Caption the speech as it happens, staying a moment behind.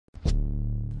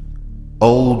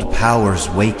Old powers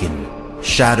waken,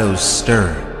 shadows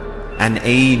stir. An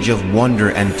age of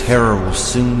wonder and terror will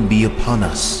soon be upon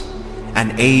us.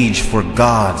 An age for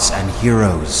gods and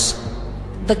heroes.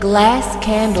 The glass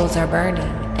candles are burning,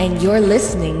 and you're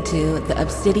listening to the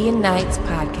Obsidian Nights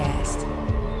podcast.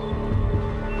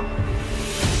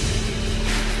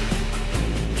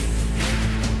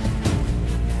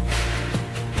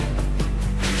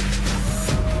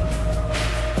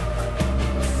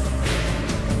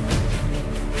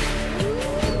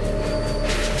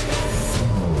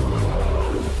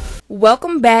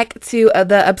 Welcome back to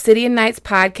the Obsidian Nights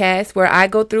podcast, where I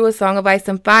go through A Song of Ice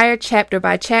and Fire chapter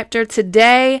by chapter.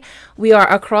 Today, we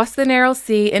are across the narrow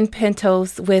sea in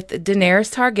Pentos with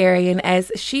Daenerys Targaryen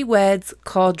as she weds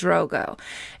Khal Drogo.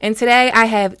 And today, I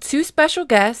have two special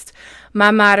guests,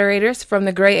 my moderators from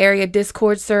the Gray Area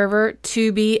Discord server,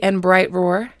 Tubi and Bright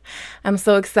Roar. I'm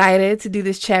so excited to do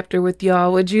this chapter with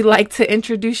y'all. Would you like to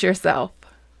introduce yourself?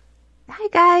 Hi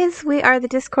guys, we are the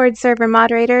Discord server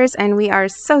moderators, and we are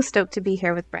so stoked to be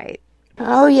here with Bright.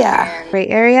 Oh yeah, Gray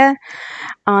Area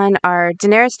on our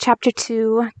Daenerys Chapter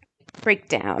 2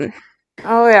 breakdown.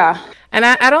 Oh yeah, and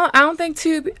I don't think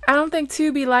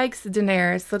Tubi likes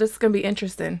Daenerys, so this is gonna be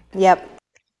interesting. Yep.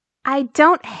 I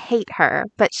don't hate her,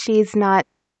 but she's not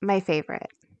my favorite.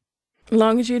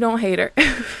 Long as you don't hate her.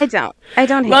 I don't hate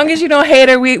her. Long as you don't hate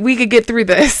her, we could get through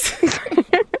this.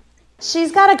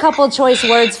 She's got a couple choice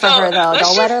words for her, though.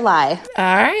 Don't let her lie.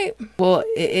 All right. Well,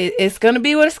 it's going to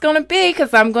be what it's going to be,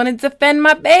 because I'm going to defend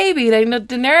my baby. They know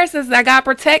Daenerys says I got to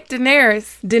protect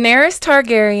Daenerys. Daenerys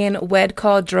Targaryen wed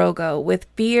Khal Drogo with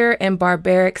fear and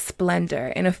barbaric splendor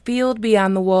in a field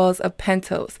beyond the walls of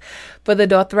Pentos. For the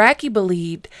Dothraki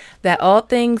believed that all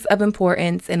things of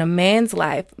importance in a man's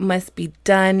life must be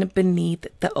done beneath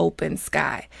the open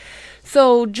sky.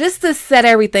 So just to set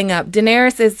everything up,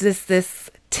 Daenerys is this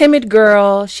timid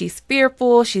girl. She's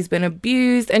fearful, she's been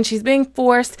abused, and she's being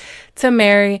forced to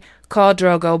marry Khal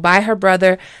Drogo by her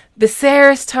brother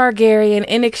Viserys Targaryen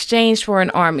in exchange for an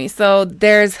army. So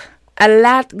there's a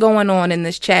lot going on in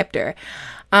this chapter.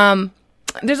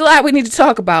 There's a lot we need to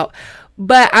talk about,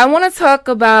 but I want to talk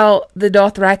about the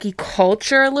Dothraki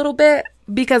culture a little bit,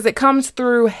 because it comes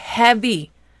through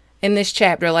heavy in this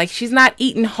chapter. Like, she's not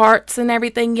eating hearts and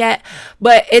everything yet,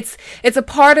 but it's a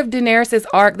part of Daenerys'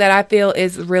 arc that I feel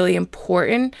is really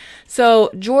important. So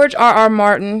George R.R.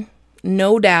 Martin,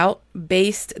 no doubt,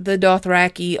 based the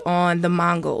Dothraki on the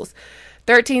Mongols,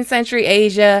 13th century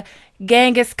Asia,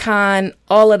 Genghis Khan,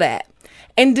 all of that.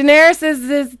 And Daenerys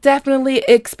is definitely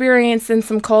experiencing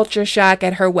some culture shock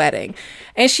at her wedding,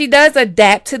 and she does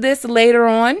adapt to this later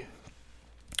on,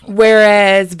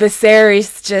 whereas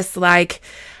Viserys just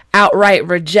outright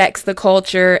rejects the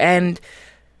culture and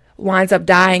winds up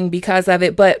dying because of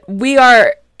it. But we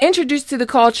are introduced to the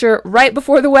culture right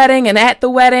before the wedding and at the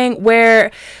wedding,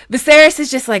 where Viserys is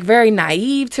just very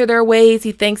naive to their ways.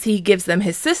 He thinks he gives them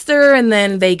his sister, and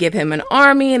then they give him an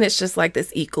army, and it's just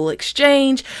this equal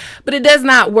exchange. But it does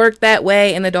not work that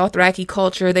way in the Dothraki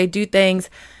culture. They do things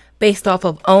based off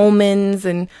of omens,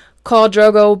 and Khal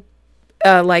Drogo,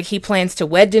 he plans to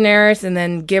wed Daenerys and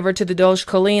then give her to the Doge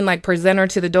Colleen, present her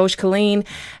to the Doge Colleen.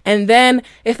 And then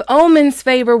if omens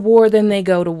favor war, then they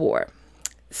go to war.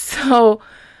 So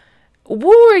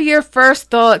what were your first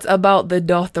thoughts about the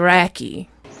Dothraki?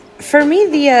 For me,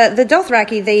 the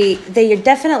Dothraki, they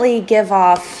definitely give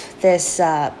off this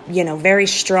very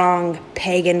strong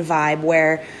pagan vibe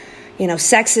where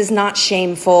sex is not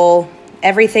shameful.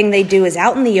 Everything they do is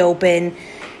out in the open,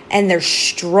 and they're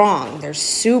strong. They're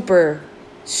super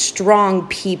strong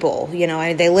people.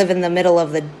 They live in the middle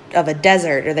of a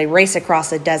desert, or they race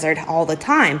across a desert all the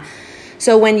time.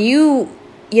 So when you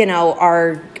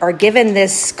are given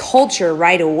this culture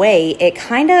right away, it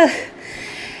kind of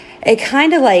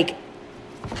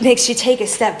makes you take a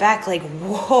step back,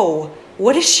 whoa,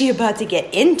 what is she about to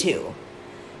get into?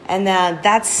 And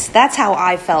that's how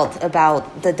I felt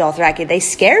about the Dothraki. They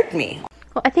scared me.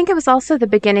 Well, I think it was also the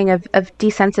beginning of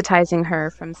desensitizing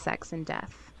her from sex and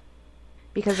death,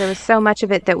 because there was so much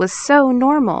of it that was so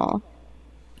normal.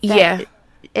 Yeah,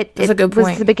 it a good was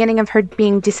point. The beginning of her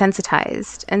being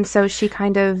desensitized, and so she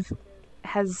kind of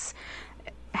has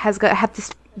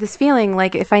this feeling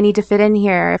if I need to fit in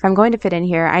here, if I'm going to fit in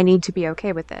here, I need to be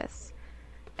okay with this.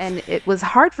 And it was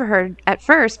hard for her at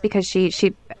first, because she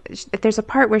there's a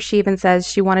part where she even says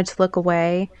she wanted to look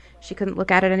away, she couldn't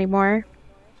look at it anymore.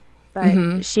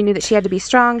 But she knew that she had to be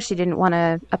strong. She didn't want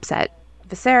to upset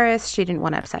Viserys. She didn't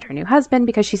want to upset her new husband,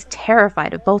 because she's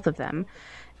terrified of both of them.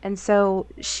 And so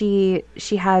she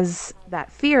has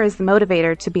that fear as the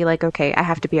motivator to be okay, I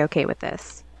have to be okay with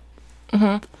this.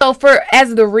 So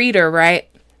as the reader, right,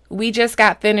 we just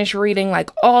got finished reading like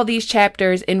all these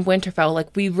chapters in Winterfell.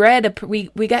 Like we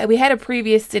had a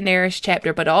previous Daenerys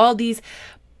chapter, but all these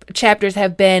chapters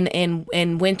have been in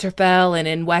Winterfell and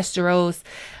in Westeros.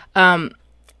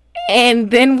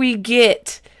 And then we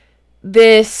get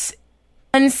this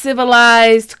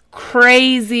uncivilized,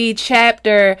 crazy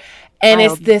chapter, and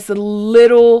Wild. It's this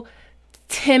little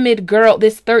timid girl,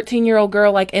 this 13-year-old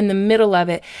girl, like in the middle of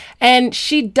it. And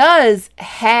she does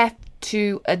have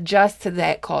to adjust to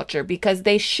that culture because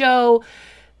they show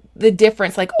the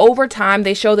difference. Like over time,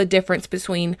 they show the difference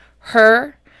between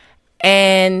her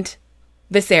and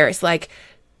Viserys. Like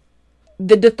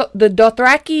the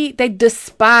Dothraki, they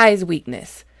despise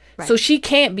weakness. Right. So she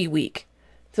can't be weak.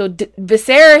 So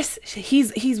Viserys,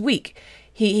 he's weak.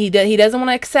 He doesn't want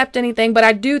to accept anything. But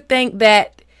I do think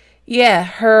that,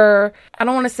 yeah, I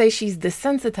don't want to say she's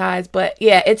desensitized, but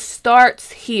yeah, it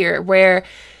starts here where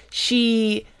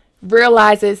she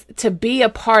realizes to be a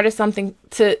part of something,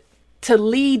 to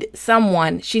lead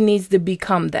someone, she needs to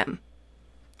become them.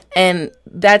 And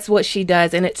that's what she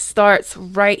does. And it starts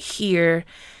right here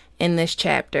in this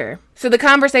chapter. So the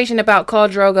conversation about Khal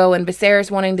Drogo and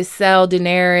Viserys wanting to sell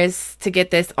Daenerys to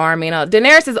get this army, and all,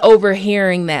 Daenerys is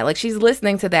overhearing that. Like she's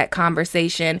listening to that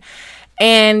conversation.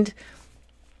 And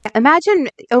imagine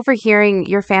overhearing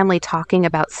your family talking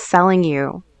about selling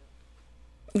you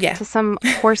to some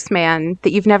horseman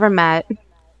that you've never met,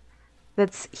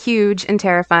 that's huge and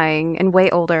terrifying and way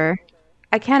older.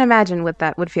 I can't imagine what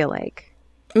that would feel like.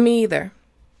 Me either.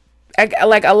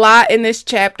 Like a lot in this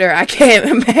chapter, I can't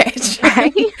imagine.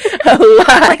 Right? A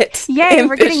lot. Like, yay,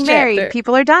 we're getting married.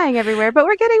 People are dying everywhere, but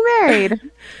we're getting married.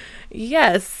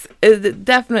 Yes,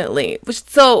 definitely.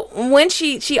 So when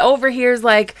she overhears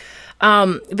like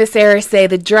Viserys say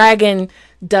the dragon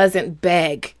doesn't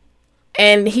beg,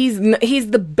 and he's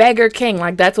the beggar king,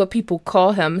 like that's what people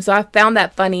call him. So I found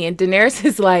that funny. And Daenerys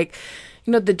is like,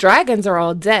 you know, the dragons are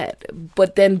all dead.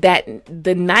 But then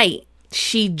the night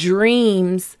she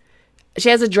dreams, she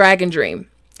has a dragon dream.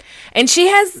 And she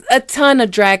has a ton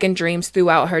of dragon dreams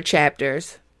throughout her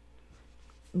chapters.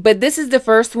 But this is the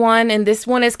first one, and this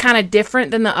one is kind of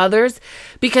different than the others,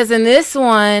 because in this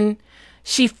one,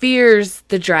 she fears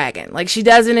the dragon. Like, she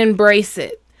doesn't embrace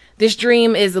it. This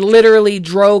dream is literally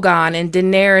Drogon and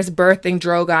Daenerys birthing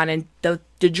Drogon, and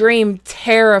the dream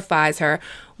terrifies her,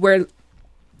 where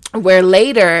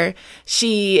later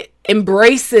she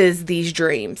embraces these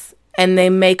dreams, and they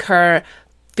make her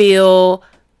feel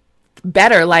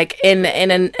better. Like in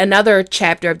another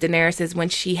chapter of Daenerys is when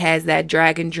she has that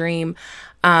dragon dream,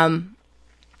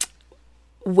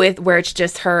 with where it's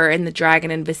just her and the dragon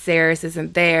and Viserys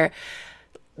isn't there.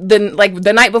 Then like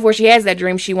the night before she has that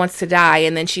dream, she wants to die,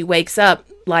 and then she wakes up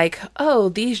like, oh,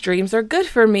 these dreams are good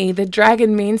for me. The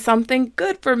dragon means something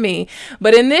good for me.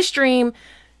 But in this dream,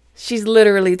 she's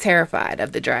literally terrified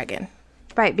of the dragon.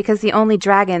 Right, because the only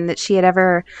dragon that she had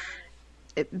ever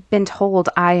been told,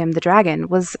 I am the dragon,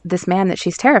 was this man that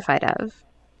she's terrified of.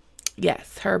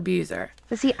 Yes, her abuser.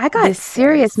 But see, I got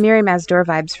serious Miri Mazdor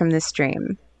vibes from this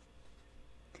dream.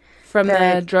 From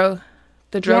the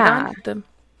Drogon?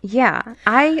 Yeah.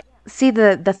 I see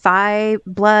the thigh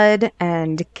blood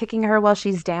and kicking her while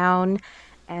she's down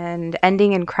and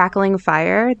ending in crackling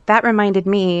fire. That reminded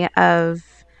me of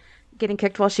getting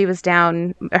kicked while she was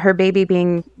down, her baby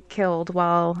being killed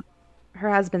while her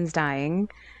husband's dying,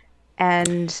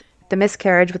 and the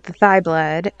miscarriage with the thigh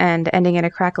blood and ending in a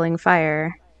crackling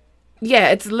fire. Yeah,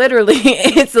 it's literally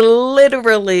Daenerys,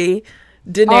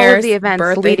 all of the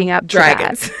events leading up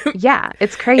dragons. To that. Yeah,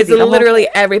 it's crazy. It's literally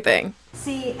everything.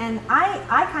 See, and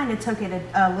I kind of took it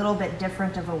a little bit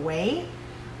different of a way,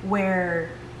 where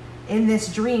in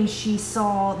this dream she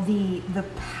saw the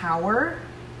power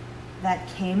that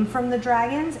came from the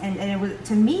dragons, and it was,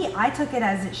 to me, I took it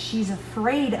as she's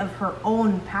afraid of her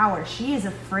own power. She is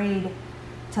afraid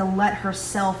to let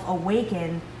herself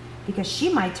awaken, because she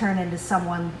might turn into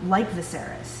someone like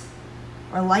Viserys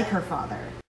or like her father.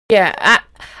 Yeah,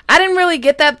 I didn't really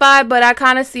get that vibe, but I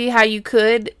kind of see how you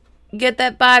could get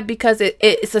that vibe, because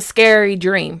it's a scary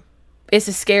dream. It's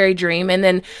a scary dream. And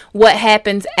then what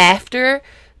happens after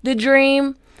the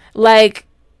dream, like,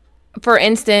 for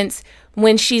instance,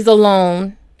 when she's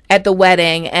alone at the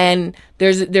wedding and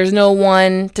there's no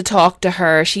one to talk to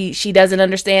her, she doesn't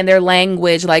understand their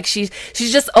language, like she's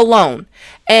just alone,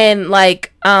 and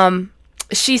like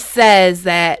she says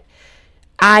that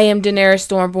I am Daenerys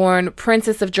Stormborn,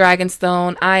 Princess of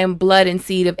Dragonstone. I am blood and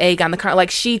seed of Aegon. Like,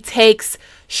 she takes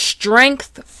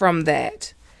strength from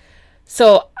that.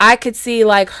 So I could see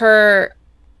like her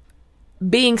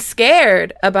being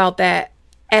scared about that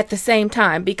at the same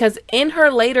time, because in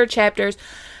her later chapters,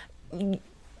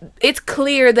 it's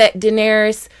clear that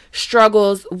Daenerys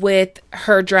struggles with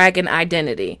her dragon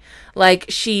identity. Like,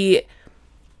 she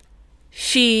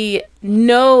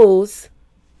knows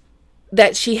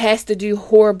that she has to do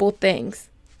horrible things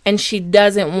and she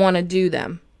doesn't want to do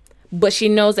them, but she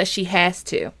knows that she has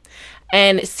to.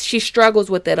 And she struggles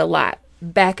with it a lot,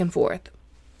 back and forth.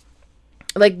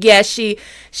 Like, yeah, she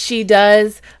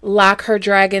does lock her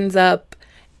dragons up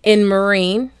in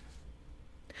Marine,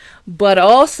 but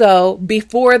also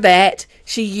before that,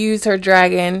 she used her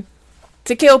dragon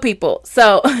to kill people.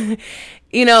 So,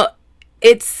 you know,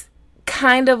 it's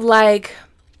kind of like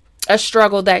a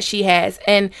struggle that she has.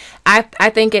 And I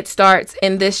think it starts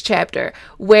in this chapter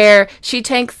where she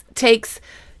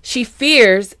she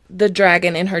fears the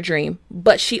dragon in her dream,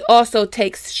 but she also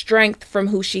takes strength from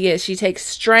who she is. She takes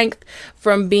strength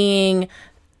from being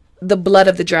the blood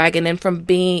of the dragon and from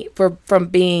being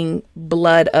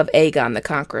blood of Aegon the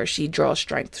Conqueror. She draws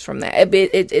strength from that.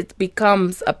 It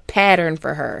becomes a pattern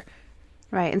for her.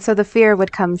 Right. And so the fear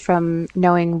would come from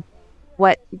knowing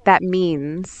what that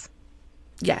means.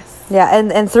 Yes. Yeah,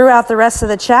 and throughout the rest of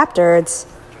the chapter, it's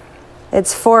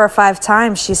 4 or 5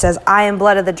 times she says, "I am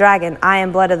blood of the dragon. I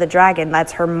am blood of the dragon."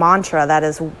 That's her mantra.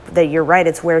 That you're right.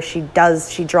 It's where she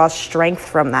draws strength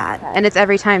from that. And it's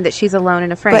every time that she's alone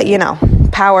and afraid. But, you know,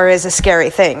 power is a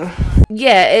scary thing.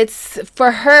 Yeah, it's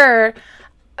for her,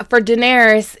 for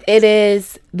Daenerys, it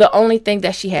is the only thing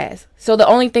that she has. So the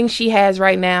only thing she has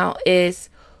right now is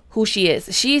who she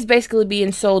is. She's basically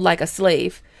being sold like a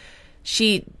slave.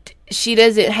 She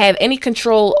doesn't have any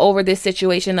control over this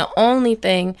situation. The only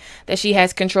thing that she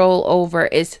has control over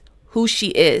is who she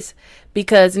is,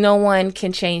 because no one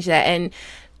can change that. And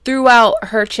throughout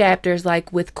her chapters,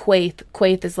 like with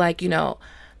Quaithe is like, you know,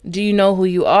 do you know who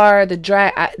you are?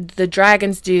 The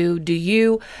dragons do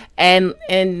you?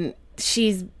 And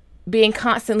she's being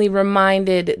constantly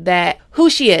reminded that who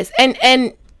she is,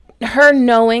 and her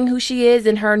knowing who she is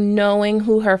and her knowing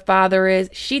who her father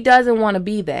is, she doesn't want to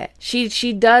be that.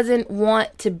 She doesn't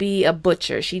want to be a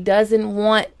butcher. She doesn't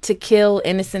want to kill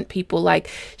innocent people. Like,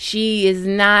 she is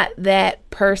not that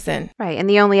person. Right. And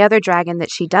the only other dragon that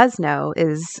she does know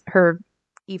is her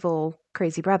evil,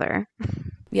 crazy brother.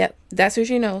 Yep. That's who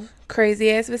she knows. Crazy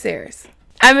ass Viserys.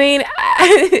 I mean,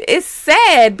 it's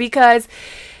sad because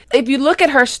if you look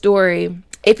at her story,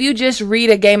 if you just read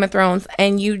a Game of Thrones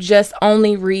and you just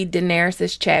only read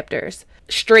Daenerys' chapters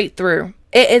straight through,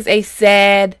 it is a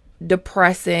sad,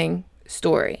 depressing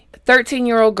story.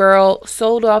 13-year-old girl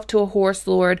sold off to a horse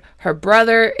lord. Her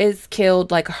brother is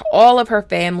killed. Like, all of her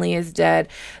family is dead.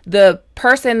 The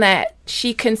person that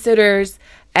she considers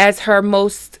as her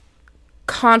most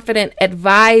confident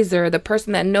advisor, the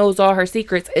person that knows all her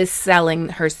secrets, is selling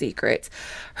her secrets.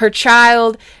 Her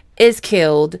child is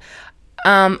killed.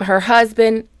 Her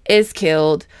husband is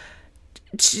killed.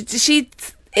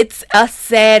 It's a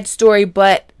sad story,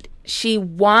 but she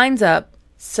winds up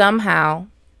somehow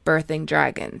birthing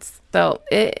dragons. So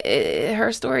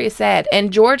her story is sad.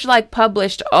 And George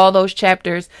published all those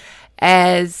chapters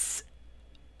as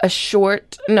a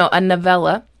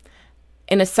novella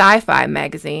in a sci-fi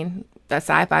magazine, the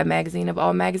sci-fi magazine of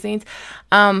all magazines.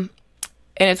 And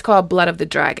it's called Blood of the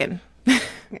Dragon.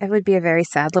 It would be a very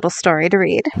sad little story to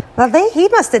read. Well, he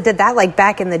must have did that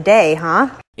back in the day, huh?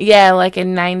 Yeah,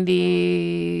 in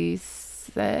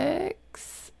 96.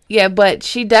 Yeah, but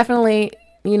she definitely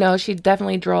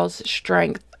draws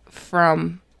strength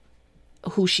from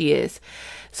who she is.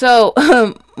 So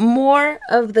more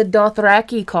of the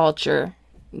Dothraki culture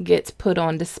gets put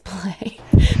on display.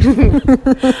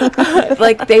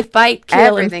 They fight,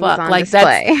 kill, and fuck.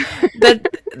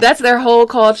 That's their whole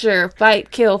culture. Fight,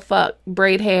 kill, fuck,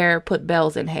 braid hair, put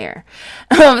bells in hair.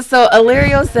 So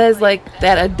Illyrio says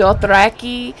that a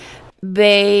Dothraki,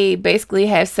 they basically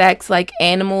have sex like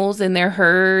animals in their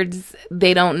herds.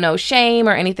 They don't know shame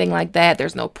or anything like that.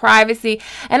 There's no privacy.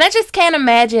 And I just can't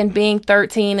imagine being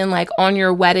 13 and on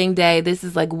your wedding day, this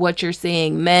is what you're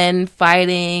seeing. Men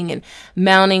fighting and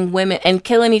mounting women and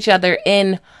killing each other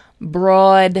in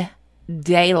broad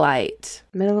daylight.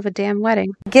 Middle of a damn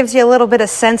wedding. Gives you a little bit of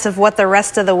sense of what the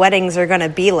rest of the weddings are going to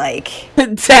be like.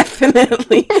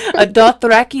 Definitely. A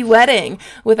Dothraki wedding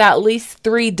with at least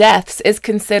 3 deaths is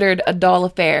considered a dull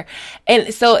affair.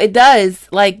 And so it does,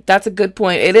 that's a good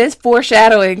point. It is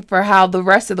foreshadowing for how the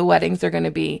rest of the weddings are going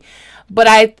to be. But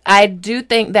I do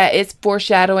think that it's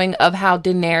foreshadowing of how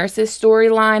Daenerys'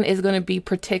 storyline is going to be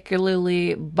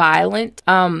particularly violent.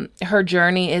 Her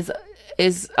journey is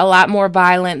a lot more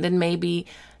violent than maybe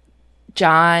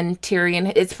Jon,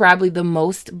 Tyrion. It's probably the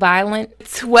most violent.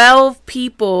 12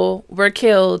 people were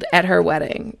killed at her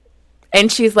wedding.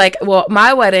 And she's like, well,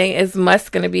 my wedding is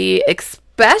going to be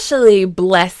especially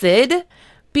blessed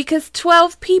because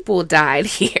 12 people died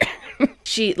here.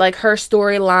 She, like, her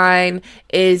storyline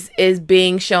is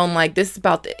being shown like this is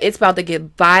it's about to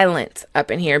get violent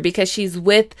up in here because she's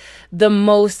with the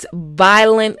most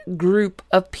violent group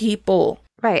of people.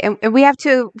 Right, and we have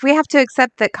to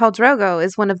accept that Khal Drogo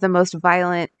is one of the most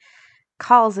violent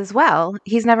Khals as well.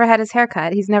 He's never had his hair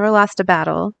cut. He's never lost a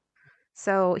battle.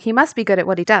 So he must be good at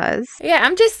what he does. Yeah,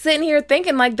 I'm just sitting here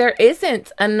thinking like there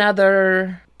isn't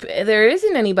anybody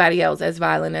else as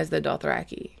violent as the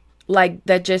Dothraki. Like,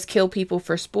 that just kill people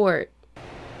for sport.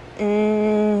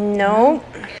 No.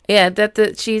 Yeah,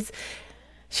 she's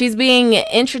being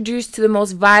introduced to the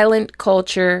most violent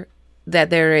culture that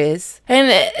there is. And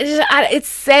it's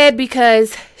sad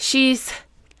because she's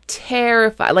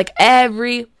terrified. Like,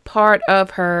 every part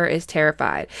of her is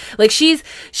terrified. Like, she's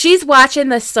watching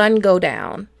the sun go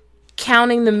down,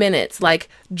 counting the minutes, like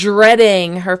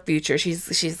dreading her future.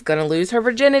 She's gonna lose her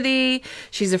virginity.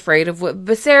 She's afraid of what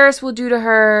Viserys will do to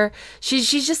her.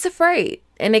 She's just afraid.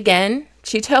 And again,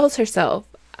 she tells herself,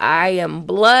 I am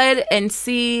blood and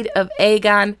seed of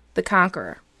Aegon the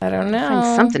Conqueror. I don't know.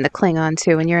 Find something to cling on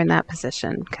to when you're in that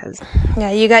position, because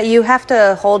you have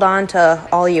to hold on to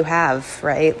all you have,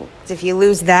 right? If you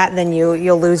lose that, then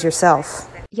you'll lose yourself.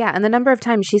 Yeah, and the number of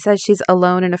times she says she's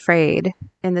alone and afraid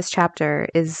in this chapter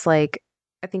is like,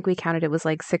 I think we counted it was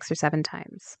like 6 or 7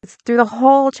 times. It's through the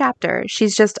whole chapter.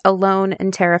 She's just alone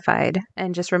and terrified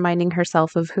and just reminding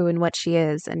herself of who and what she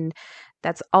is. And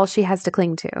that's all she has to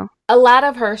cling to. A lot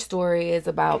of her story is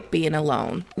about being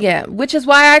alone. Yeah, which is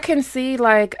why I can see,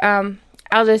 like,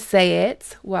 I'll just say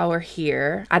it while we're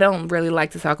here. I don't really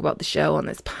like to talk about the show on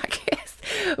this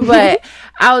podcast, but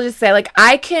I'll just say, like,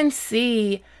 I can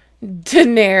see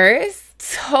Daenerys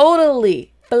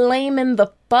totally blaming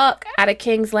the fuck out of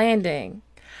King's Landing.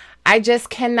 I just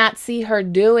cannot see her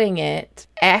doing it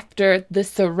after the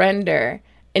surrender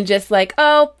and just like,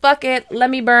 oh, fuck it, let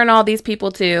me burn all these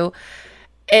people too.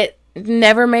 It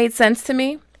never made sense to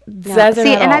me. No.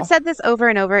 See, and I've said this over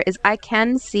and over, is I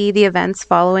can see the events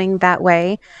following that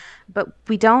way, but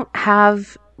we don't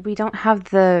have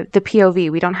the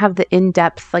POV. We don't have the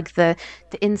in-depth, like the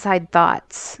inside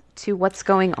thoughts to what's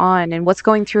going on and what's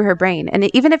going through her brain.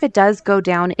 And even if it does go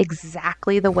down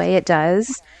exactly the way it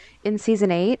does in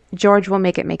season 8, George will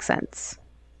make it make sense.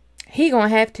 He gonna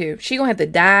have to. She gonna have to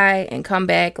die and come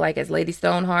back like as Lady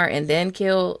Stoneheart and then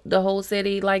kill the whole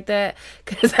city like that.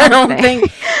 Because I don't think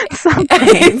something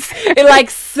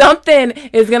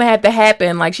is gonna have to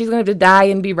happen. Like, she's gonna have to die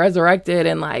and be resurrected,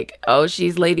 and like, oh,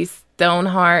 she's Lady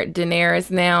Stoneheart,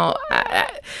 Daenerys now.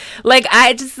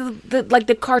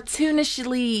 The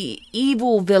cartoonishly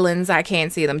evil villains, I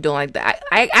can't see them doing like that.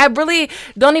 I really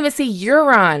don't even see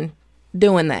Euron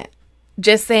doing that.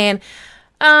 Just saying,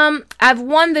 I've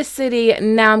won the city,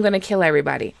 now I'm going to kill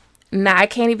everybody. Now, I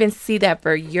can't even see that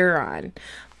for Euron,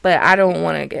 but I don't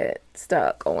want to get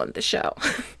stuck on the show.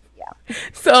 Yeah.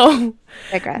 So,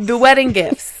 the wedding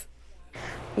gifts.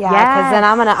 Yeah, because then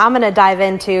I'm gonna dive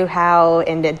into how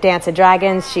in the Dance of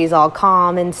Dragons she's all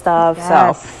calm and stuff.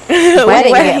 Yes. So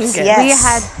wedding gifts. Yes. We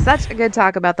had such a good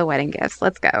talk about the wedding gifts.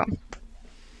 Let's go.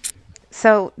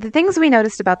 So the things we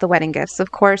noticed about the wedding gifts,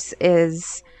 of course,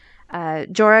 is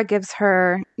Jorah gives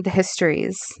her the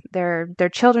histories. They're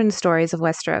children's stories of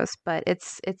Westeros, but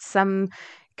it's some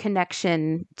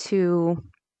connection to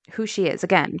who she is.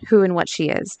 Again, who and what she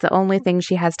is. The only thing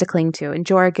she has to cling to, and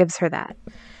Jorah gives her that.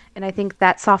 And I think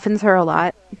that softens her a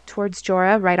lot towards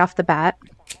Jorah right off the bat.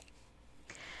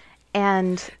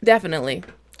 And definitely,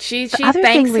 she other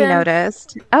thanks thing we him.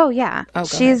 Noticed. Oh yeah, oh,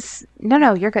 she's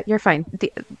no, you're good. You're fine.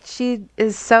 She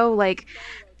is so like,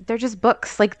 they're just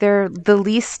books. Like, they're the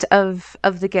least of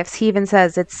the gifts. He even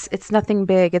says it's nothing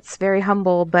big. It's very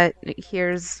humble, but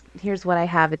here's what I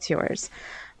have. It's yours.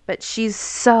 But she's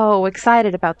so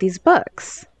excited about these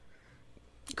books.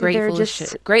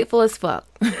 Grateful as fuck.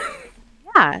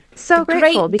 Yeah, so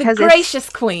grateful because the gracious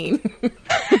queen.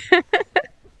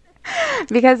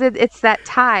 Because it's that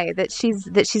tie that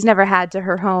she's never had to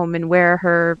her home and where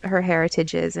her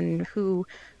heritage is and who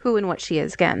and what she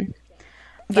is again.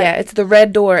 But, yeah, it's the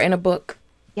red door in a book.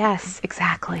 Yes,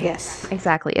 exactly. Yes,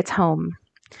 exactly. It's home.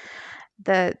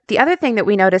 The other thing that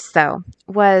we noticed though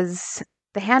was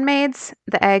the handmaids,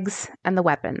 the eggs, and the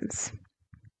weapons.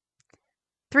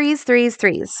 Threes,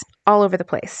 all over the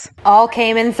place. All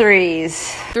came in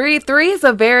threes. Three is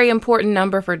a very important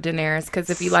number for Daenerys, because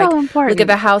if you important. Look at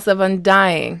the House of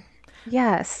Undying.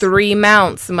 Yes. 3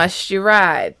 mounts must you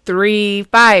ride. 3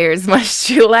 fires must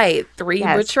you light. 3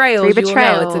 betrayals. 3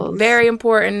 betrayals. It's a very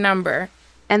important number.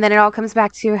 And then it all comes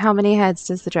back to how many heads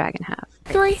does the dragon have?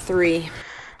 3.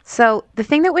 So the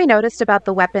thing that we noticed about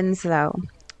the weapons, though,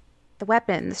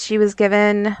 she was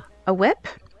given a whip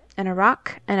and a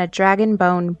rock and a dragon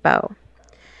bone bow.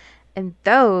 And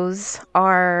those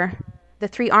are the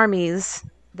 3 armies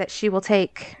that she will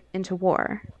take into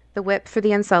war. The whip for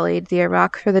the Unsullied, the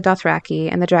rock for the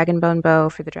Dothraki, and the dragon bone bow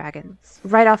for the dragons.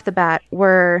 Right off the bat,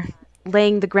 we're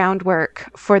laying the groundwork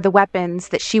for the weapons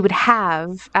that she would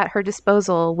have at her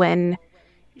disposal when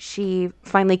she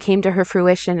finally came to her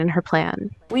fruition in her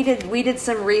plan. We did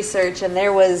some research, and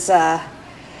there was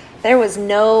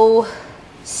no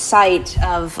sight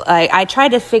of. I tried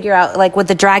to figure out like would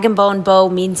the dragonbone bow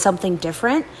mean something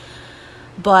different,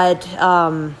 but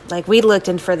like we looked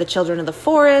in for the Children of the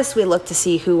Forest. We looked to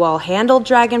see who all handled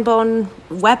dragonbone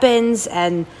weapons,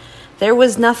 and there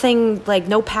was nothing, like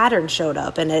no pattern showed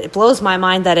up. And it blows my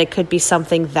mind that it could be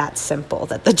something that simple,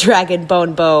 that the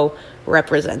dragonbone bow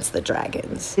represents the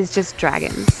dragons. It's just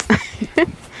dragons.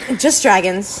 Just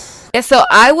dragons. Yeah, so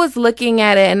I was looking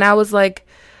at it and I was like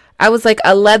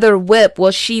a leather whip.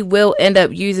 Well, she will end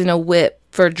up using a whip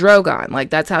for Drogon. Like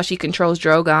that's how she controls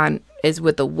Drogon, is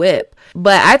with a whip.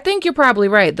 But I think you're probably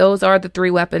right. Those are the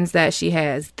 3 weapons that she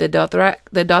has: the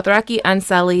Dothraki,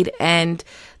 Unsullied, and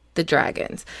the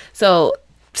dragons. So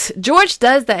George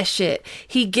does that shit.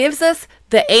 He gives us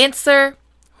the answer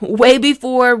way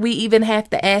before we even have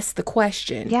to ask the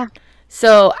question. Yeah.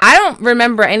 So I don't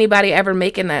remember anybody ever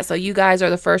making that. So you guys are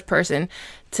the first person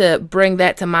to bring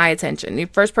that to my attention. The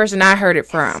first person I heard it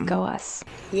from. Go us.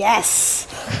 Yes.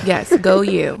 Yes, go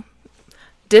you.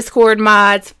 Discord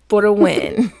mods for the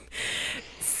win.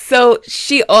 So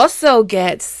she also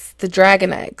gets the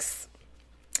dragon eggs.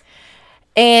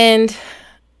 And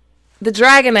the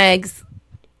dragon eggs,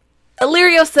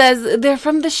 Illyrio says they're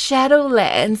from the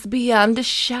Shadowlands beyond the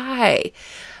Shy.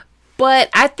 But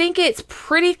I think it's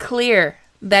pretty clear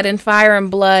that in Fire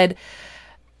and Blood,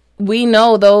 we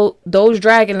know those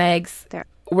dragon eggs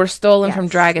were stolen from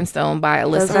Dragonstone by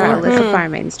Alyssa. Those are Alyssa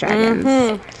Farmaine's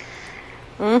dragons.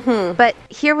 But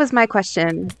here was my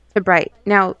question to Bright.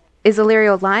 Now, is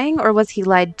Illyrio lying or was he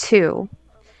lied to?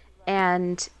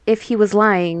 And if he was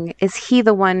lying, is he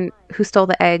the one who stole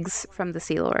the eggs from the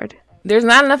Sea Lord? There's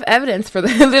not enough evidence for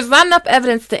that. There's not enough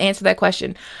evidence to answer that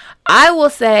question. I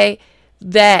will say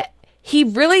that he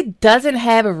really doesn't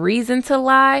have a reason to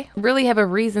lie.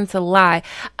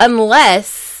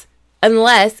 Unless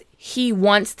he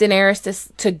wants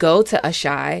Daenerys to go to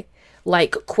Asshai.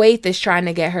 Like Quaithe is trying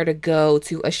to get her to go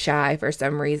to Asshai for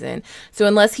some reason. So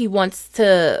unless he wants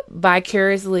to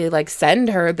vicariously like send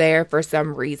her there for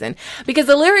some reason, because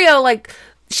Illyrio, like,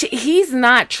 he's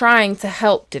not trying to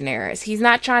help Daenerys. He's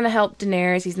not trying to help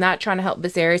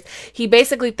Viserys. He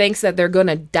basically thinks that they're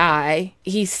gonna die.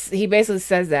 He basically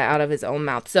says that out of his own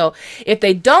mouth. So if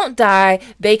they don't die,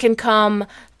 they can come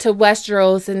to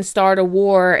Westeros and start a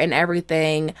war and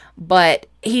everything. But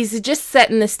he's just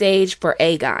setting the stage for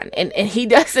Aegon. And he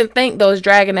doesn't think those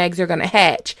dragon eggs are gonna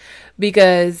hatch.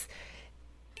 Because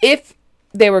if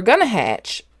they were gonna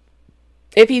hatch,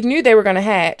 if he knew they were gonna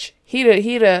hatch,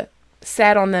 he'd have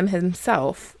sat on them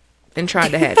himself and tried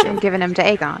to hatch them. And given them to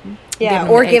Aegon. Yeah,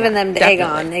 or given them to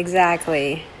Aegon.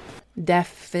 Exactly.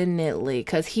 Definitely.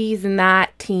 Because he's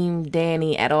not Team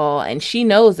Dany at all. And she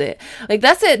knows it. Like,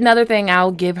 that's another thing I'll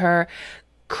give her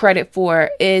credit for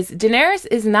is Daenerys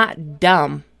is not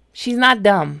dumb. She's not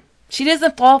dumb. She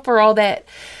doesn't fall for all that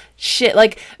shit.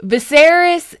 Like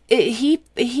Viserys,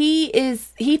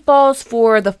 he falls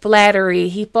for the flattery.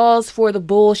 He falls for the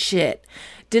bullshit.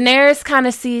 Daenerys kind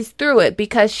of sees through it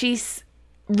because she's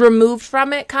removed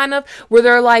from it, kind of, where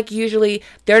they're like, usually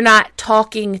they're not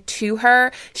talking to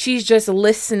her. She's just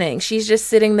listening. She's just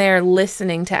sitting there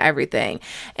listening to everything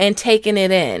and taking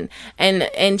it in.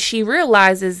 And she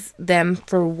realizes them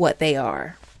for what they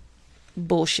are.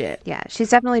 Bullshit. Yeah, she's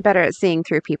definitely better at seeing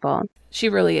through people. She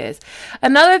really is.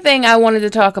 Another thing I wanted to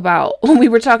talk about when we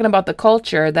were talking about the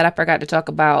culture that I forgot to talk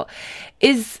about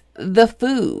is the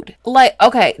food. Like,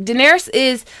 okay, Daenerys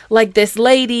is like this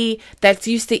lady that's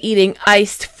used to eating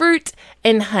iced fruit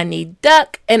and honey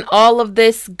duck and all of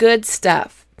this good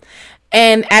stuff.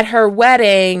 And at her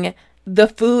wedding, the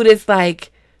food is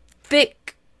like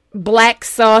thick black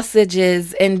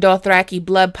sausages and Dothraki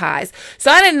blood pies.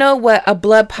 So I didn't know what a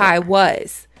blood pie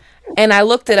was. And I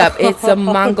looked it up. It's a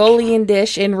Mongolian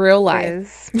dish in real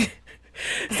life.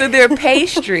 So they're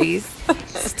pastries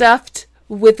stuffed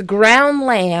with ground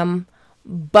lamb,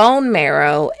 bone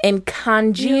marrow, and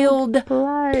congealed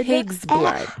pig's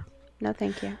blood. No,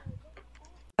 thank you.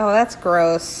 Oh, that's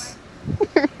gross.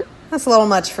 That's a little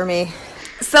much for me.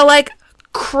 So, like,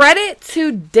 credit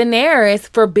to Daenerys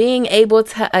for being able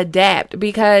to adapt,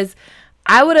 because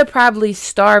I would have probably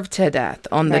starved to death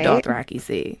on the Right. Dothraki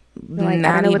Sea. Like,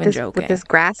 Not I don't know even what joking. what this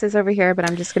grass is over here, but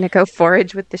I'm just going to go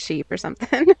forage with the sheep or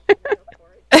something.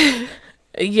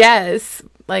 Yes,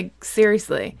 like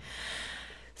seriously.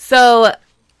 So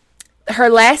her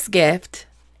last gift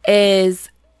is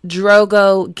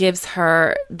Drogo gives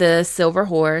her the silver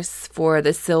horse for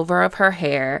the silver of her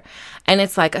hair. And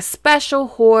it's like a special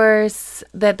horse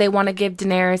that they want to give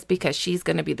Daenerys because she's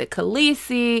going to be the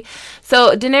Khaleesi.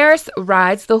 So Daenerys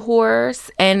rides the horse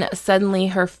and suddenly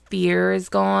her fear is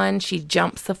gone. She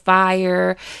jumps a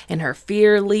fire and her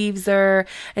fear leaves her.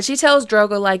 And she tells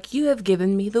Drogo, like, you have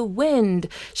given me the wind.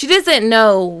 She doesn't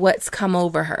know what's come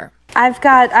over her. I've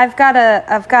got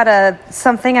a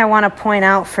something I want to point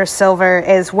out for Silver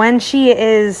is when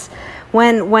she's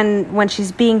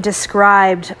being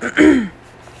described.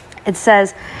 It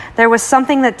says, there was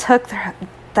something that took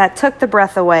the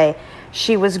breath away.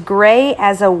 She was gray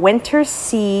as a winter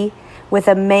sea with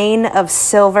a mane of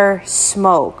silver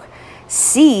smoke.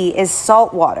 Sea is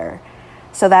salt water.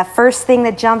 So that first thing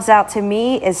that jumps out to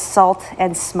me is salt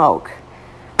and smoke,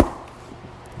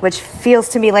 which feels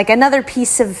to me like another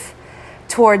piece of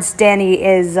towards Dany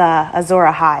is Azor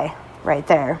Ahai right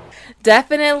there.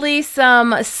 Definitely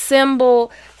some symbolism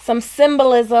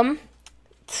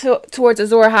towards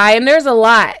Azor Ahai, and there's a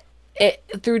lot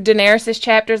through Daenerys'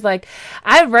 chapters. Like,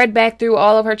 I read back through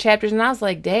all of her chapters and I was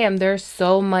like, damn, there's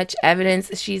so much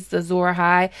evidence she's Azor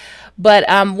Ahai. But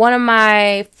one of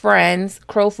my friends,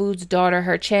 Crowfood's daughter,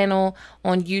 her channel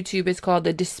on YouTube is called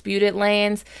The Disputed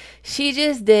Lands. She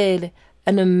just did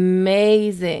an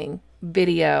amazing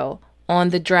video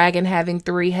on the dragon having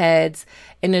 3 heads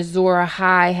and Azor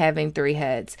Ahai having 3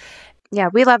 heads. Yeah,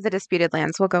 we love The Disputed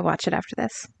Lands. We'll go watch it after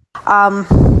this.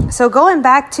 So going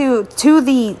back to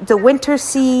the winter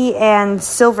sea and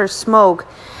silver smoke,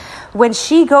 when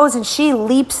she goes and she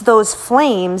leaps those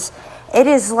flames, it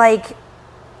is like,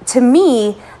 to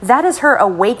me, that is her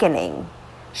awakening.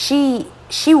 She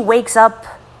wakes up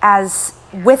as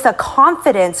with a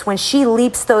confidence when she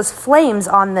leaps those flames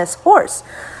on this horse.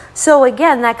 So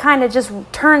again, that kind of just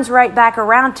turns right back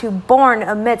around to born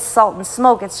amidst salt and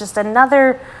smoke. It's just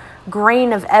another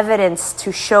grain of evidence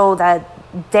to show that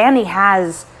Dany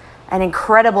has an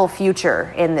incredible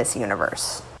future in this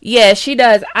universe. Yeah, she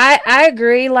does. I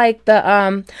agree. Like but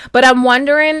I'm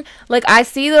wondering, like, I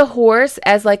see the horse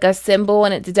as like a symbol,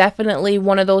 and it's definitely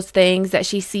one of those things that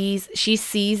she sees. She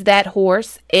sees that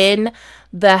horse in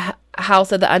the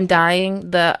House of the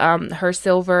Undying, her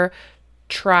silver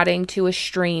trotting to a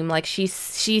stream. Like, she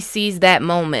sees that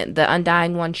moment. The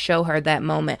Undying Ones show her that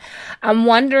moment. I'm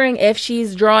wondering if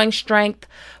she's drawing strength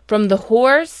from the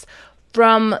horse,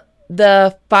 from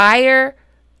the fire,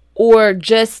 or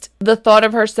just the thought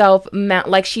of herself.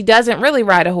 Like, she doesn't really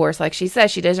ride a horse. Like she says,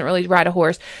 she doesn't really ride a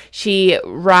horse. She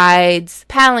rides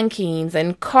palanquins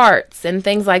and carts and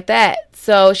things like that.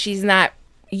 So she's not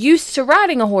used to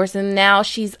riding a horse, and now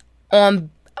she's on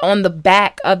the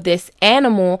back of this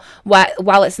animal.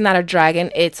 While it's not a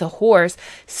dragon, it's a horse.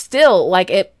 Still, like,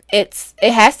 it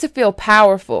has to feel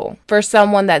powerful for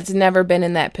someone that's never been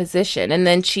in that position. And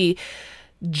then she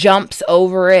jumps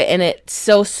over it, and it's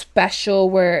so special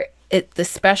where the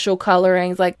special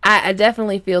colorings. Like, I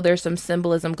definitely feel there's some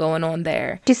symbolism going on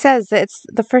there. She says that it's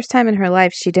the first time in her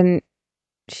life she didn't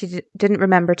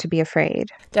remember to be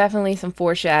afraid. Definitely some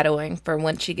foreshadowing for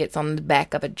when she gets on the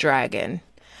back of a dragon.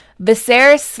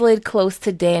 Viserys slid close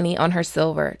to Dany on her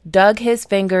silver, dug his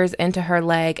fingers into her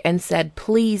leg, and said,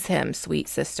 "Please him, sweet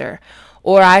sister,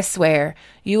 or I swear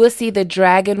you will see the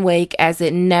dragon wake as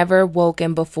it never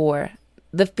woken before."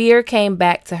 The fear came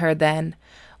back to her then,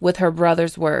 with her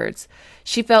brother's words.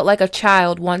 She felt like a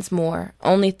child once more,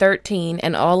 only 13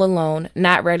 and all alone,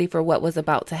 not ready for what was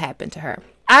about to happen to her.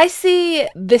 I see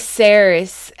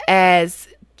Viserys as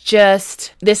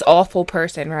just this awful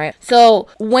person, right? So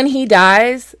when he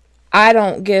dies, I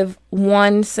don't give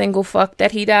one single fuck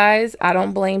that he dies. I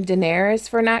don't blame Daenerys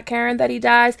for not caring that he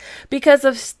dies because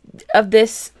of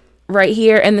this right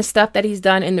here, and the stuff that he's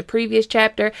done in the previous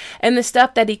chapter, and the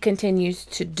stuff that he continues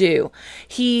to do.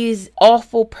 He's an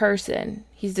awful person.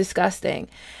 He's disgusting.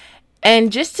 And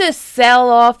just to sell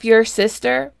off your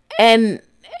sister and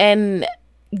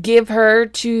give her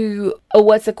to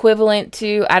what's equivalent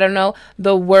to, I don't know,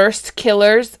 the worst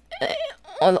killers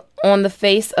on the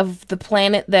face of the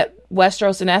planet that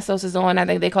Westeros and Essos is on. I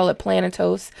think they call it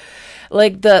Planetos.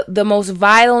 Like, the most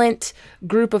violent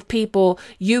group of people.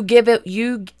 You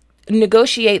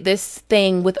negotiate this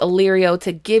thing with Illyrio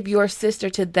to give your sister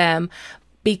to them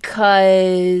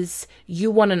because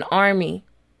you want an army,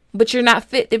 but you're not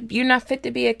fit to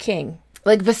be a king.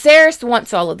 Like, Viserys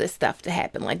wants all of this stuff to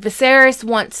happen. Like, Viserys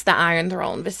wants the Iron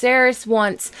Throne. Viserys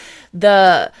wants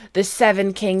the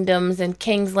Seven Kingdoms and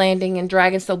King's Landing and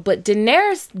Dragonstone. But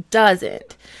Daenerys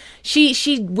doesn't.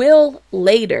 She will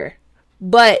later.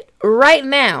 But right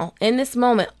now, in this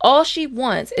moment, all she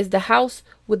wants is the house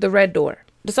with the red door.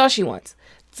 That's all she wants.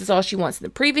 That's all she wants. In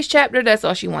the previous chapter, that's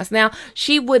all she wants. Now,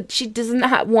 she does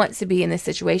not want to be in this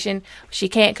situation. She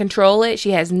can't control it.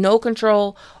 She has no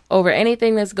control over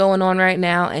anything that's going on right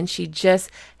now, and she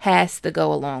just has to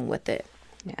go along with it.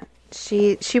 Yeah.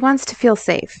 She wants to feel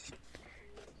safe,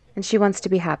 and she wants to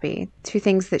be happy. Two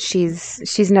things that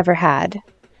she's never had.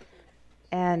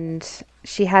 And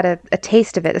she had a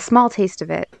taste of it, a small taste of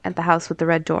it, at the house with the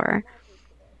red door.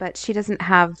 But she doesn't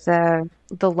have the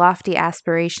lofty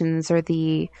aspirations or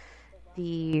the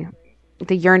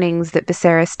yearnings that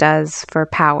Viserys does for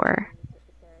power.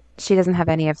 She doesn't have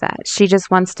any of that. She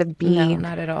just wants to be No,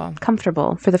 not at all.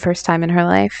 comfortable for the first time in her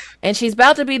life. And she's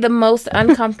about to be the most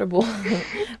uncomfortable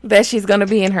that she's going to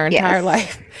be in her entire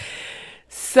life.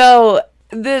 So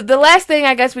the last thing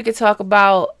I guess we could talk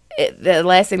about, the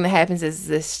last thing that happens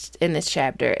is in this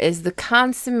chapter is the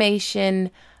consummation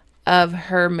of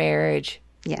her marriage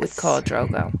with Khal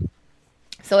Drogo.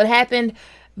 So it happened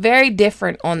very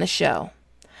different on the show.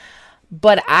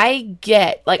 But I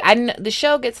get, the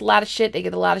show gets a lot of shit. They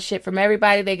get a lot of shit from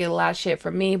everybody. They get a lot of shit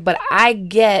from me. But I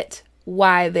get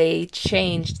why they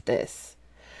changed this.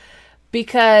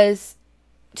 Because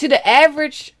to the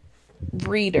average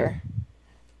reader,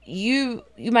 you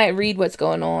might read what's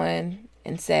going on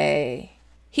and say,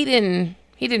 he didn't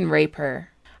rape her.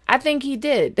 I think he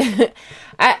did.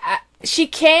 She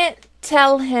can't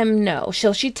tell him no.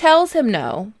 She tells him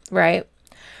no, right?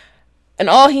 And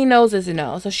all he knows is a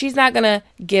no. So she's not going to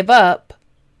give up.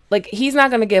 Like, he's not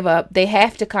going to give up. They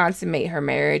have to consummate her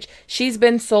marriage. She's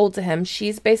been sold to him.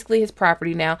 She's basically his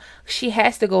property now. She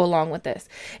has to go along with this.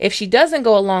 If she doesn't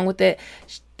go along with it,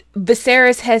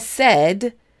 Viserys has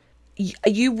said,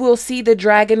 you will see the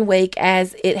dragon wake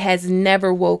as it has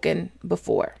never woken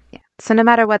before. Yeah. So no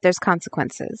matter what, there's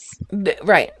consequences.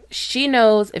 Right. She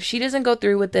knows if she doesn't go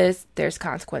through with this, there's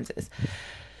consequences.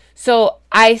 So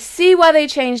I see why they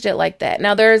changed it like that.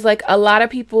 Now, there's a lot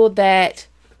of people that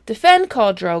defend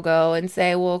Khal Drogo and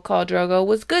say, well, Khal Drogo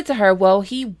was good to her. Well,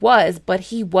 he was, but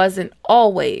he wasn't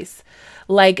always.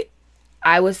 Like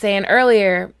I was saying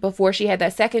earlier, before she had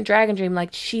that second dragon dream,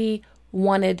 she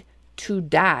wanted to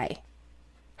die.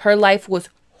 Her life was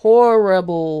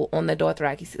horrible on the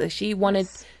Dothraki. She wanted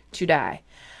to die.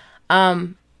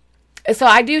 So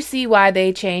I do see why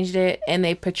they changed it and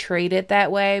they portrayed it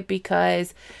that way,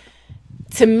 because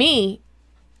to me,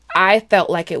 I felt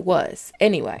like it was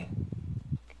anyway.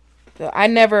 So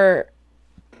I've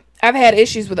had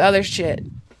issues with other shit.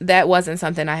 That wasn't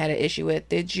something I had an issue with.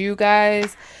 Did you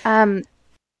guys? What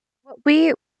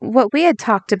we had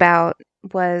talked about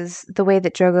was the way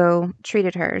that Drogo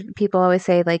treated her. People always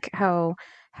say how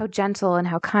gentle and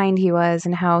how kind he was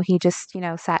and how he just,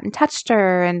 sat and touched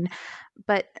her,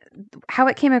 but how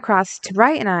it came across to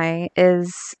Wright and I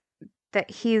is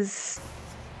that he was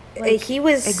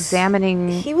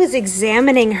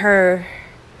examining her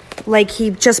like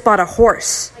he just bought a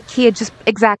horse. He had just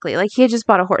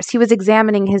bought a horse. He was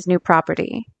examining his new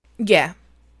property. Yeah.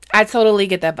 I totally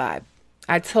get that vibe.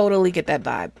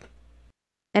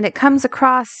 And it comes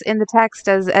across in the text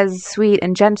as sweet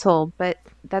and gentle, but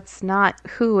that's not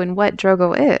who and what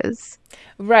Drogo is.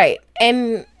 Right.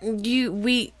 And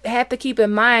we have to keep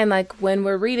in mind, when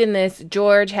we're reading this,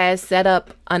 George has set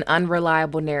up an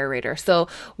unreliable narrator. So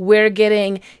we're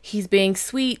getting, he's being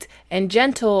sweet and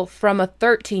gentle from a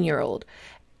 13-year-old.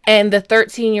 And the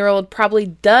 13-year-old probably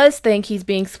does think he's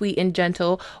being sweet and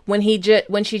gentle when she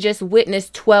just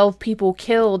witnessed 12 people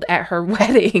killed at her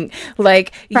wedding.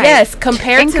 Right. Yes,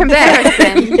 compared to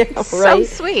that. Yeah, right. So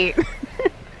sweet.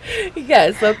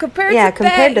 Yeah, so compared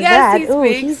to that,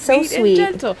 he's so sweet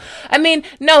and gentle. I mean,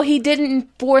 no, he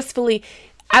didn't forcefully.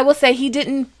 I will say he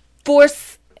didn't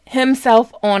force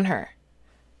himself on her.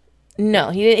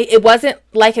 No, he didn't. It wasn't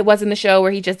like it was in the show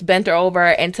where he just bent her over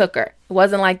and took her. It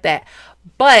wasn't like that.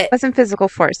 But it wasn't physical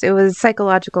force. It was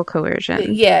psychological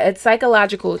coercion. Yeah, it's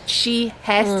psychological. She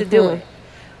has to do it,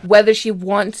 whether she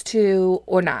wants to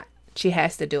or not. She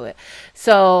has to do it.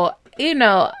 So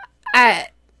I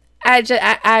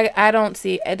don't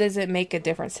see, it doesn't make a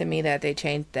difference to me that they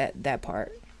changed that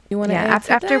part. You want to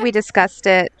after we discussed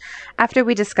it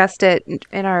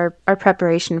in our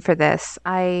preparation for this,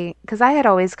 because I had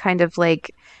always kind of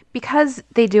because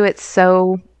they do it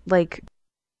so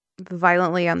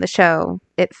violently on the show,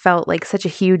 it felt like such a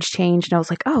huge change, and I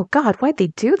was like, oh God, why'd they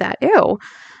do that? Ew.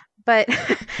 But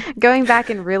going back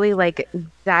and really like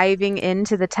diving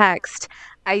into the text,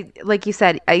 like you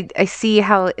said, I see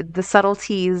how the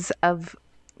subtleties of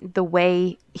the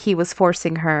way he was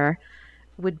forcing her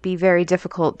would be very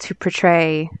difficult to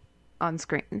portray on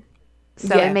screen.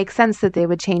 So it makes sense that they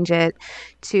would change it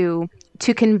to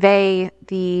convey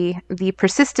the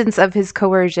persistence of his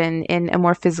coercion in a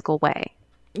more physical way.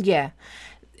 Yeah.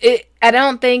 I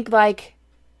don't think like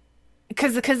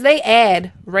because they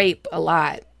add rape a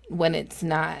lot when it's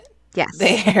not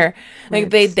there. Like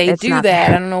they do that. There.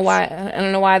 I don't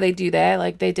know why they do that.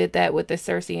 Like they did that with the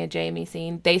Cersei and Jaime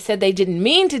scene. They said they didn't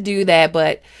mean to do that,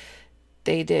 but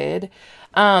they did.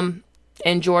 And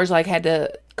George like had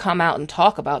to come out and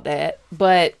talk about that.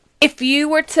 But if you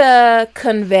were to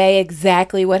convey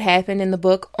exactly what happened in the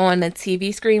book on the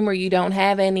TV screen where you don't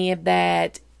have any of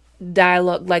that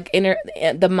dialogue, like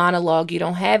the monologue, you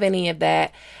don't have any of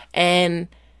that, and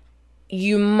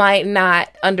you might not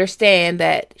understand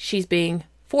that she's being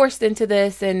forced into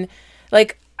this. And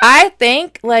like I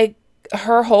think like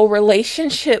her whole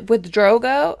relationship with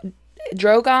Drogo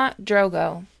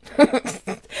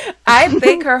I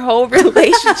think her whole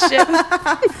relationship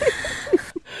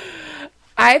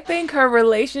I think her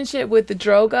relationship with the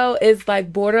Drogo is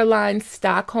like borderline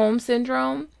Stockholm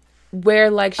syndrome,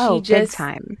 where like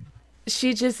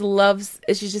she's just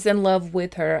in love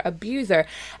with her abuser.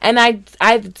 And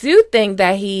I do think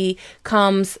that he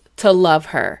comes to love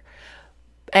her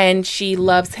and she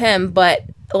loves him, but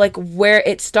like where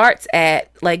it starts at,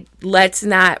 like, let's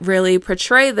not really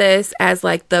portray this as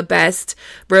like the best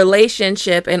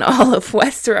relationship in all of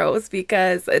Westeros,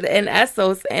 because in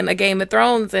Essos and A Game of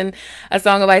Thrones and A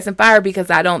Song of Ice and Fire, because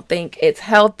I don't think it's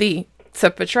healthy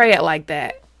to portray it like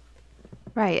that.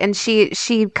 Right. And she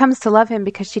comes to love him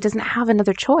because she doesn't have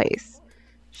another choice.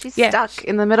 She's stuck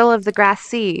in the middle of the Grass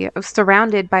Sea,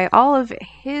 surrounded by all of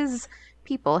his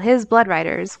people, his blood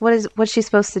riders. What's she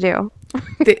supposed to do?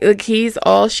 He's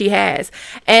all she has.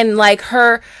 And like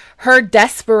her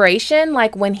desperation,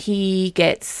 like when he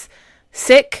gets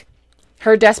sick,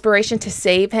 her desperation to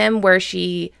save him, where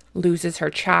she loses her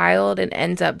child and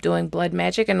ends up doing blood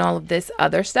magic and all of this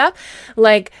other stuff,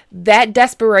 like that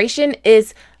desperation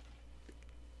is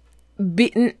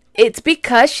it's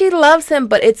because she loves him,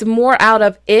 but it's more out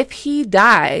of, if he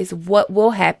dies, what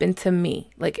will happen to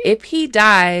me? Like if he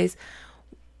dies,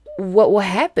 what will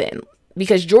happen?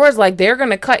 Because Jorah's like, they're going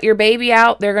to cut your baby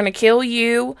out. They're going to kill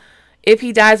you. If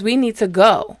he dies, we need to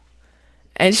go.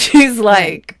 And she's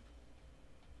like,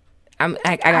 I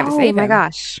got to save him. Oh my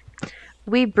gosh.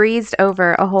 We breezed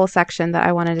over a whole section that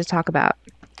I wanted to talk about.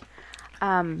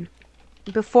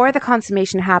 Before the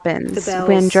consummation happens,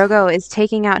 when Drogo is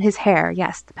taking out his hair,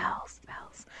 yes, the bells.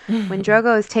 When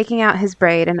Drogo is taking out his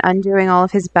braid and undoing all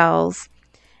of his bells,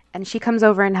 and she comes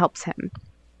over and helps him.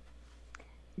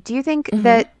 Do you think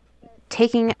that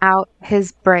taking out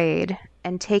his braid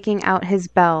and taking out his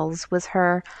bells was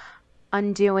her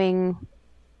undoing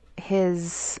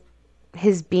his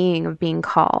being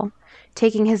Khal,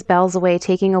 taking his bells away,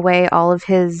 taking away all of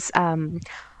his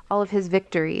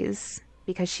victories,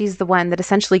 because she's the one that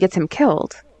essentially gets him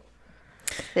killed?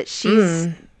 That she's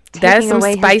taking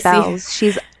away his bells.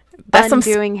 She's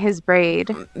undoing his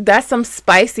braid. That's some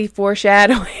spicy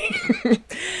foreshadowing.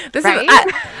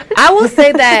 I will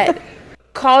say that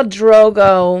Khal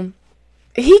Drogo,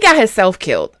 he got himself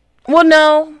killed. Well,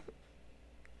 no.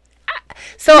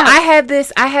 So no. I have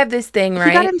this thing, right?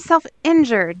 He got himself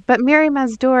injured, but Mirri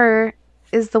Maz Duur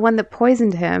is the one that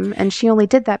poisoned him, and she only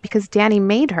did that because Dany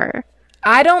made her.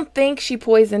 I don't think she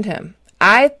poisoned him.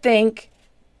 I think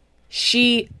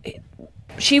she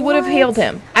would have healed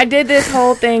him. I did this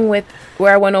whole thing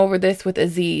where I went over this with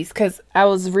Aziz, because I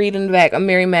was reading back of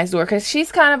Mirri Maz Duur, because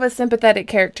she's kind of a sympathetic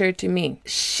character to me.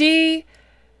 She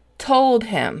told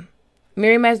him,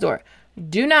 Mirri Maz Duur,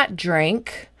 do not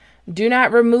drink, do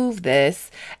not remove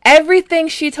this. Everything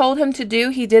she told him to do,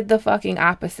 he did the fucking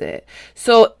opposite.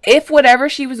 So if whatever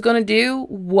she was going to do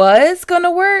was going to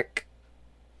work,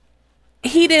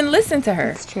 he didn't listen to her.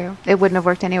 That's true. It wouldn't have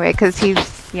worked anyway, because he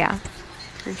didn't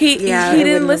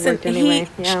listen. Anyway.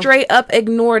 He straight up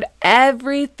ignored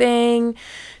everything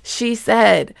she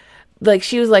said. Like,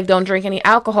 she was like, don't drink any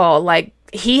alcohol. Like,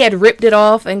 he had ripped it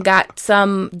off and got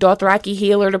some Dothraki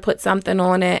healer to put something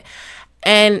on it.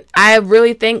 And I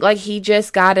really think like he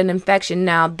just got an infection.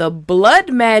 Now, the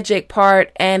blood magic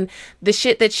part and the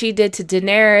shit that she did to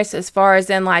Daenerys, as far as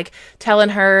in like telling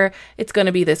her it's going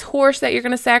to be this horse that you're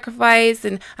going to sacrifice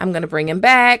and I'm going to bring him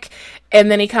back. And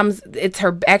then it's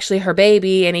actually her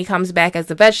baby, and he comes back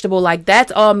as a vegetable. Like,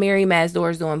 that's all Mirri Maz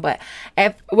Duur's doing. But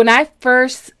when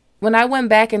I went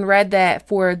back and read that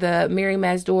for the Mirri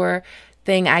Maz Duur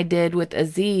thing I did with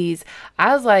Aziz,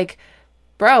 I was like,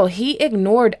 bro, he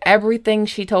ignored everything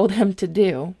she told him to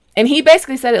do. And he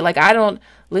basically said it like, I don't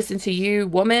listen to you,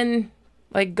 woman,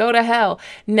 like, go to hell.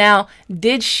 Now,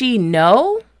 did she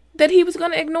know that he was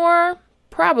going to ignore her?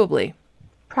 Probably.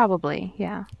 Probably,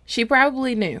 yeah. She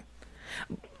probably knew.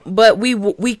 But we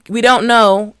don't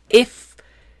know if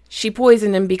she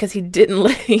poisoned him because he didn't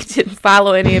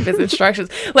follow any of his instructions.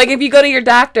 Like, if you go to your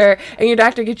doctor and your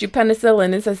doctor gives you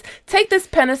penicillin and says, take this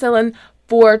penicillin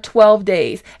for 12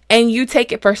 days, and you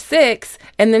take it for 6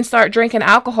 and then start drinking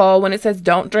alcohol when it says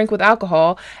don't drink with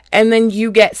alcohol, and then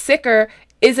you get sicker,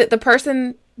 is it the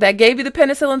person that gave you the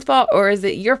penicillin's fault, or is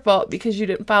it your fault because you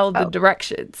didn't follow the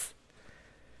directions?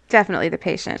 Definitely the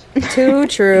patient. Too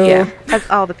true. Yeah, that's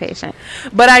all the patient.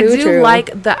 But I do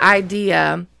like the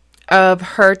idea of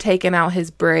her taking out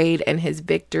his braid and his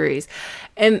victories.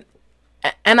 And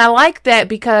I like that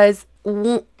because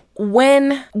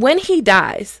when he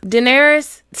dies,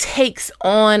 Daenerys takes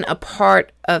on a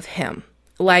part of him.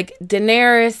 Like,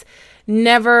 Daenerys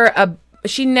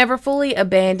she never fully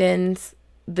abandons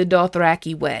the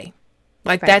Dothraki way.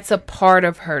 Like, that's a part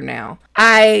of her now.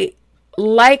 I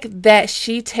like that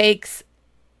she takes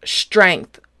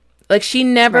strength. Like, she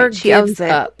never gives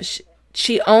up.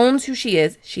 She owns who she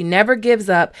is. She never gives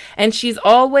up. And she's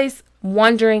always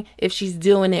wondering if she's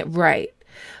doing it right.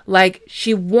 Like,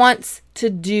 she wants to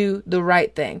do the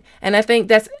right thing. And I think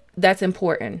that's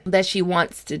important, that she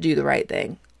wants to do the right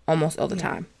thing almost all the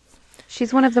time.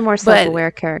 She's one of the more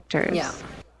self-aware characters. Yeah.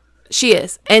 She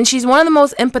is. And she's one of the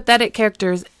most empathetic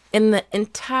characters in the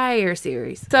entire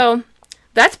series. So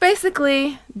that's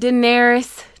basically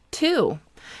Daenerys 2.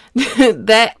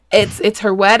 That it's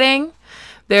her wedding.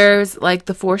 There's like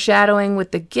the foreshadowing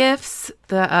with the gifts.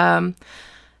 I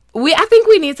think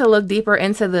we need to look deeper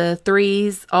into the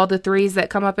threes, all the threes that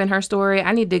come up in her story.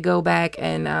 I need to go back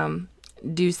and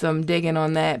do some digging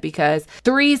on that, because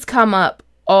threes come up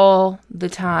all the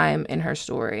time in her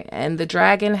story, and the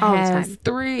dragon has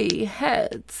 3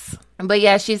 heads. But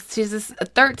yeah, she's just a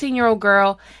 13-year-old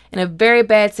girl in a very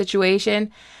bad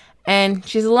situation, and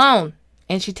she's alone,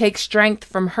 and she takes strength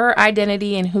from her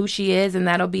identity and who she is, and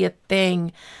that'll be a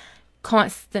thing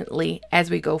constantly as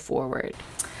we go forward.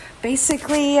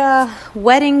 Basically,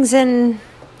 weddings on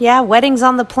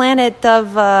the planet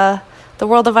of the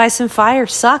world of ice and fire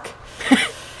suck.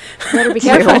 Better be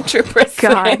careful.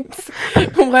 100%.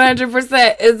 100%.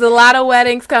 There's a lot of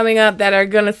weddings coming up that are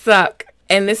gonna suck,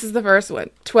 and this is the first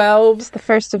one. 12. It's the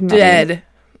first of many. Dead.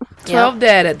 12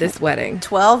 dead at this wedding.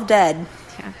 12 dead.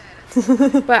 Yeah.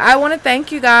 But I want to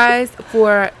thank you guys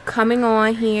for coming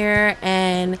on here,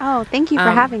 and thank you for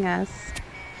having us.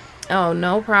 Oh,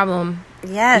 no problem.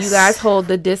 Yes. You guys hold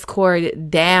the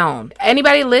Discord down.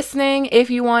 Anybody listening,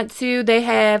 if you want to, they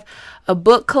have a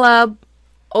book club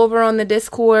over on the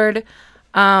Discord.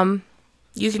 You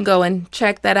can go and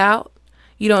check that out.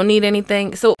 You don't need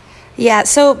anything. So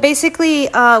basically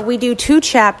we do 2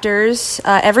 chapters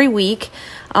every week.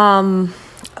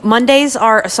 Mondays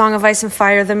are A Song of Ice and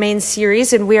Fire, the main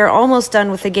series, and we are almost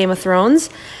done with the Game of Thrones.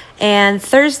 And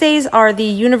Thursdays are the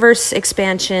universe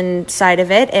expansion side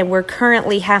of it, and we're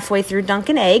currently halfway through Dunk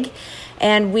and Egg.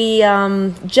 And we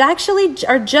actually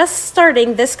are just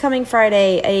starting this coming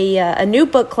Friday a new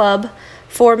book club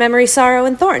for Memory, Sorrow,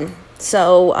 and Thorn.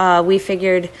 So we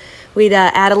figured we'd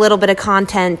add a little bit of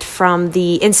content from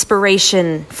the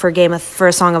inspiration for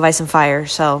A Song of Ice and Fire.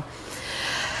 So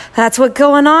that's what's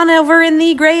going on over in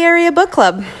the Gray Area Book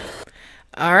Club.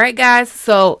 all right, guys.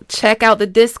 So check out the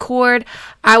Discord.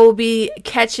 I will be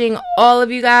catching all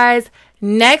of you guys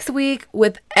next week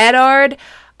with Eddard,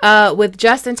 with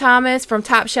Justin Thomas from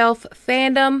Top Shelf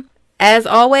Fandom. As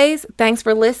always, thanks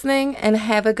for listening and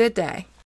have a good day.